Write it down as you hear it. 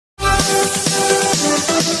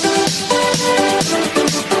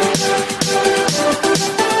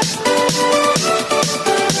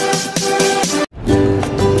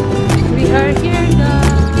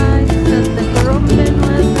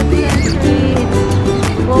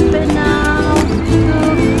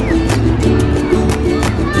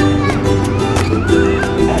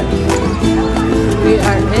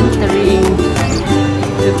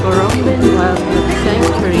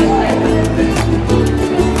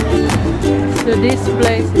So this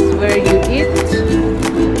place is where you eat,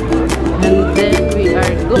 and then we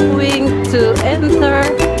are going to enter.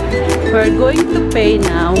 We're going to pay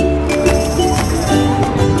now.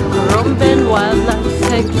 Currumbin Wildlife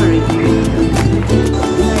Sanctuary.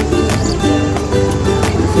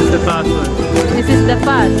 This is the fast one. This is the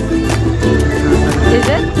pass. Is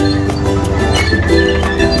it?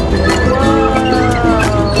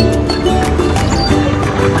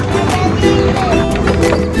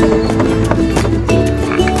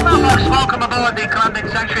 Welcome aboard the Currumbin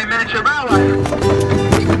Sanctuary Miniature Railway.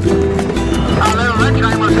 Our little red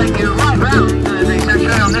train will take you right round the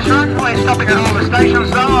sanctuary on this run. We're stopping at all the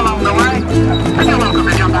stations though along the way. And you're welcome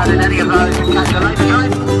to jump out in any of those and catch a later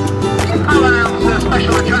train. Our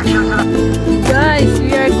special attractions. Guys,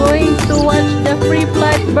 we are going to watch the free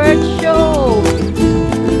flight bird show.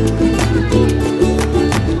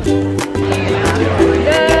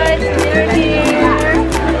 Guys, we're here.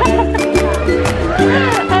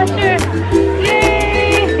 Usher.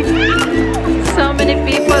 Yay! So many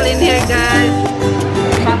people in here, guys.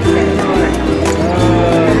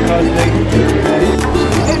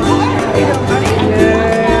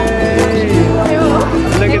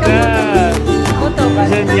 Look at that!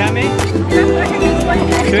 Is it yummy?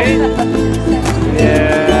 Sweet?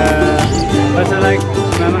 Yeah. What's it like,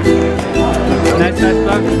 Mama? Nice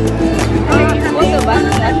vlog?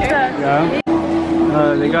 Yeah.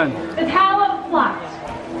 They're gone. The power of flight.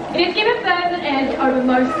 It has given birds an edge over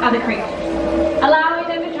most other creatures, allowing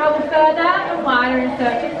them to travel further and wider in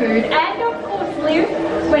search of food and, of course, live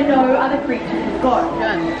where no other creatures have gone.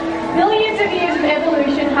 Millions of years of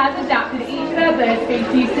evolution has adapted each of our bird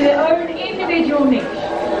species to their own individual niche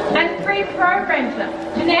and pre-programmed them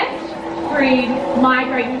to nest, breed,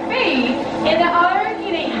 migrate and feed in their own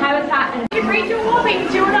unique habitat, and to reach a whopping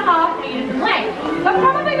 2.5 meters in length. But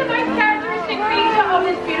probably the most characteristic feature of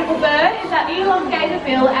this beautiful bird is that elongated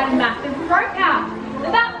bill and massive throat pouch.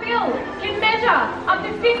 That bill can measure up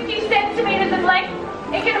to 50 centimeters in length.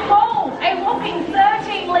 It can hold a whopping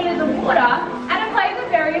 13 liters of water, and it plays a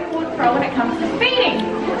very important role when it comes to feeding.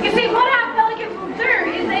 You see, what our pelicans will do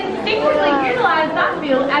is they instinctively utilize that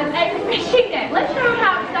bill as a fishing net. Let's show them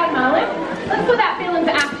how it's done, Marlon. Let's put that bill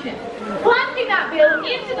into action. Plunging that bill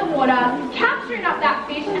into the water, capturing up that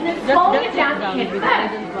fish, and then folding it down to catch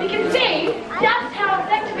first. You can see just how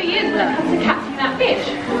effective he is when it comes to catching that fish.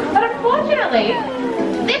 But unfortunately,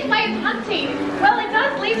 this way of hunting, well, it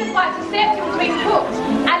does leave us quite susceptible to being hooked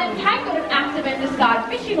and entangled in active and discarded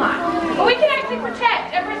fishing line. But we can actually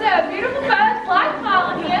protect and preserve beautiful birds like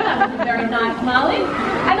Marlin here. That was a very nice Marlin.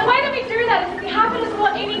 And the way that we do that is if you happen to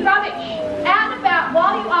spot any rubbish out and about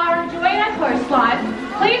while you are enjoying our coastline,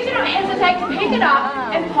 please do not hesitate to pick it up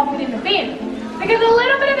and pop it in the bin. Because a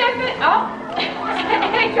little bit of effort,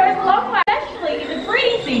 and it goes a long way, especially in the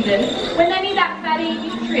breeding season when they need that fatty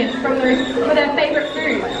nutrients for their favourite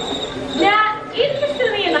food. Now,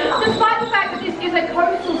 interestingly enough, despite the fact that this is a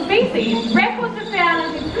coastal species, records have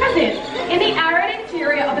found it is present in the arid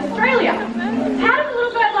interior of Australia. How does a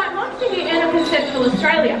little bird like monster here end up in Central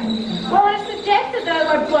Australia? Well, it is suggested that it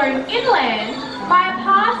was blown inland by a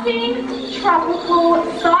passing tropical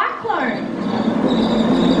cyclone.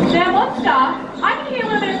 Now, monster, I can hear a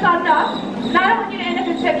little bit of thunder, and I don't want you to end up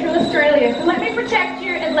in Central Australia, so let me protect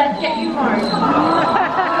you and let's get you home.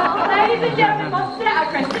 Ladies and gentlemen, monster, I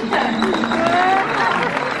press the turn.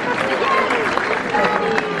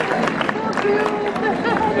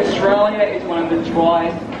 Australia is one of the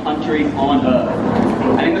driest countries on earth,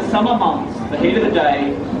 and in the summer months, the heat of the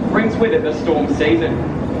day brings with it the storm season.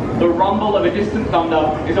 The rumble of a distant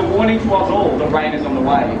thunder is a warning to us all that rain is on the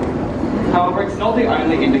way. However, it's not the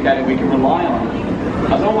only indicator we can rely on,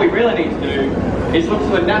 as all we really need to do is look to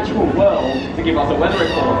the natural world to give us a weather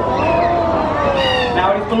report.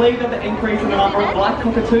 Now, it is believed that the increase in the number of black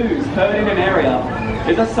cockatoos heard in an area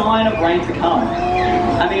is a sign of rain to come,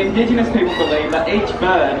 and the indigenous people believe that each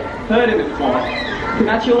bird heard in this flock can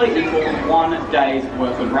actually equal 1 day's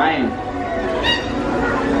worth of rain.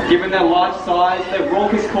 Given their large size, their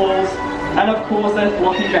raucous calls, and of course their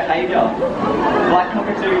flocking behaviour, black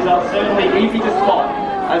cockatoos are certainly easy to spot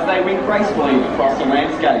as they wing gracefully across the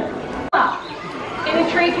landscape. In a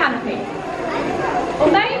tree canopy. Or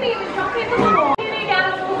maybe it was dropping from the wall, sitting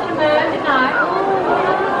animals and birds at night.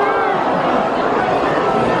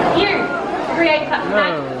 You create such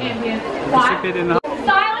magical ambience. Quiet,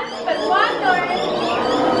 silence, but one note,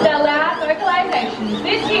 the loud vocalizations.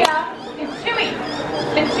 This here is Tui.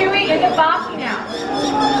 And Tui is a barking now.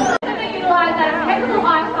 They utilize that impeccable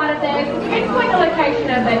eyesight of theirs to pinpoint the location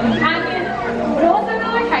of their companions, but also the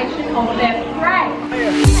location of their prey.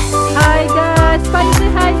 Hi guys, Spike, say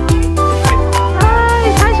hi. Hi,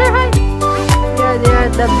 hi, sure, hi.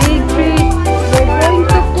 the big tree. We're going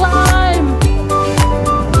to climb.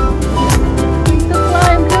 Going to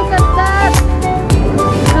climb. Look at that.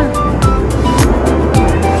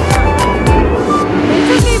 It's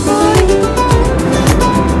okay, boy.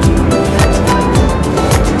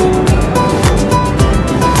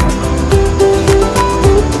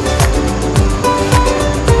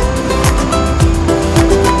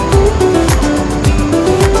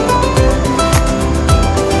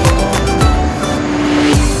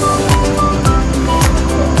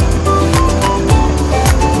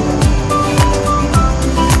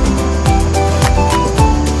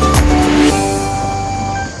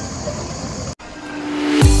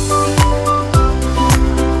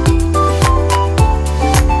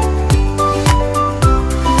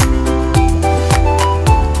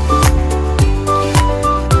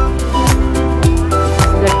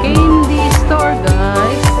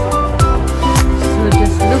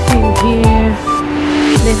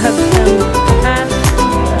 They have some hats.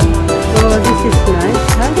 Oh, this is nice,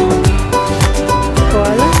 huh?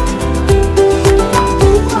 Koala.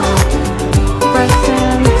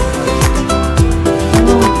 Presents.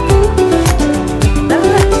 Oh,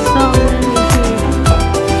 that's so many here.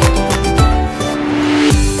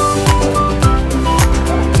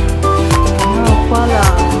 Oh, koala.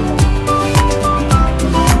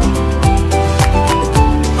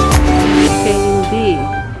 Candy.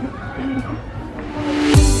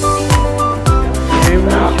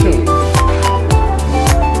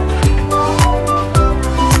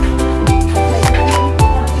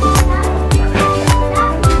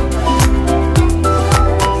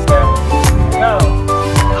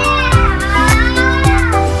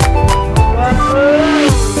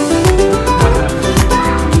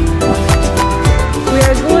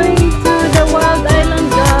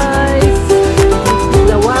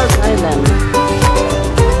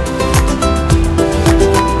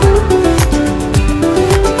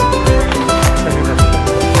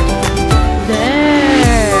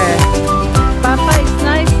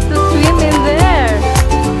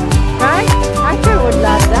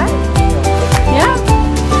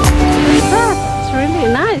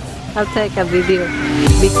 I'll take a video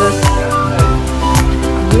because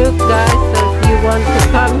look guys, so if you want to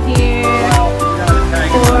come here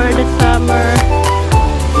for the summer.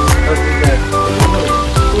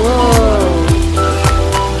 Whoa.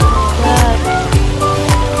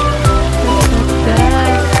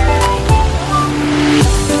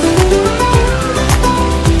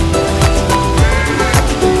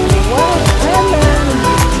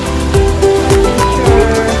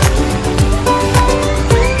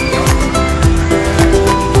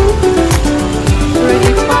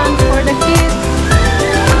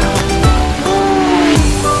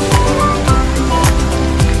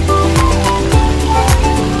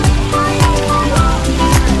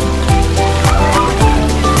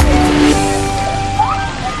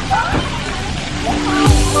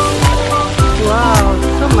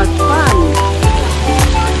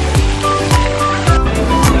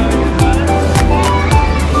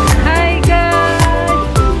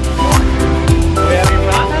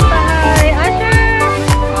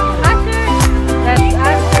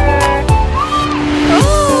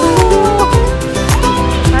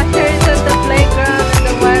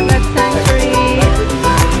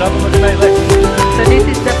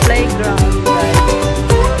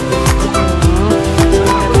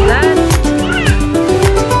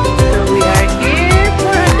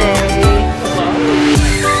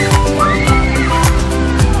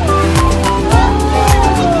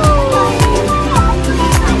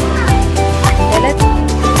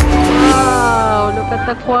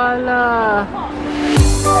 The koala.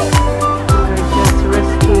 They're just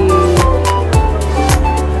resting.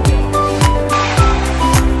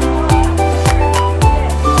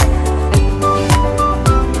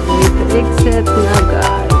 We need to exit now,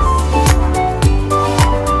 guys.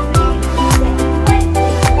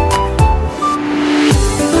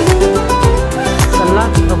 It's a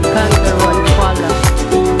lot of kangaroo and koala.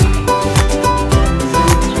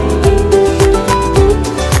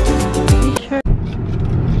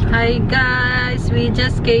 Hi guys, we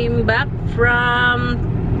just came back from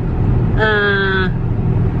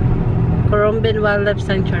Currumbin Wildlife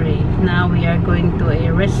Sanctuary. Now we are going to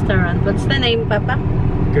a restaurant. What's the name, Papa?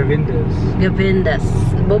 Govindas. Govindas.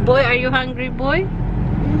 Boy, are you hungry, boy?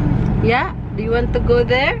 Yeah? Do you want to go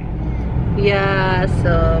there? Yeah,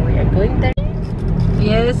 so we are going there.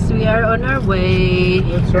 Yes, we are on our way.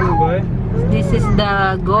 What's wrong, boy? This is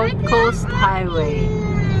the Gold Coast Highway.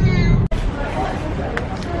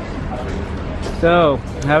 So,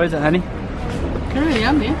 how is it, honey? Very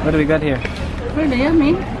yummy. What do we got here? Pretty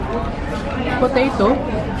yummy. Potato.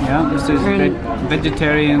 Yeah, this is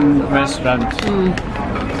vegetarian restaurant.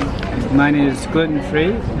 Mine is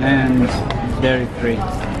gluten-free and dairy-free.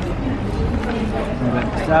 We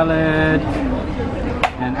got salad.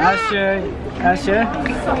 And Asher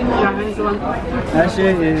Yeah, this one.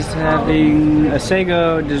 Asher is having a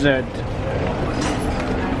sago dessert.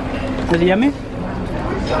 Is it yummy?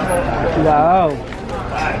 Wow.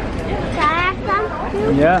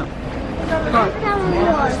 Yeah.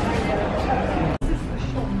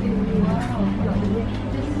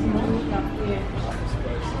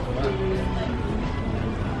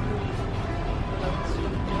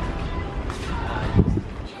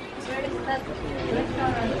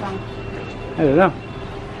 I don't know.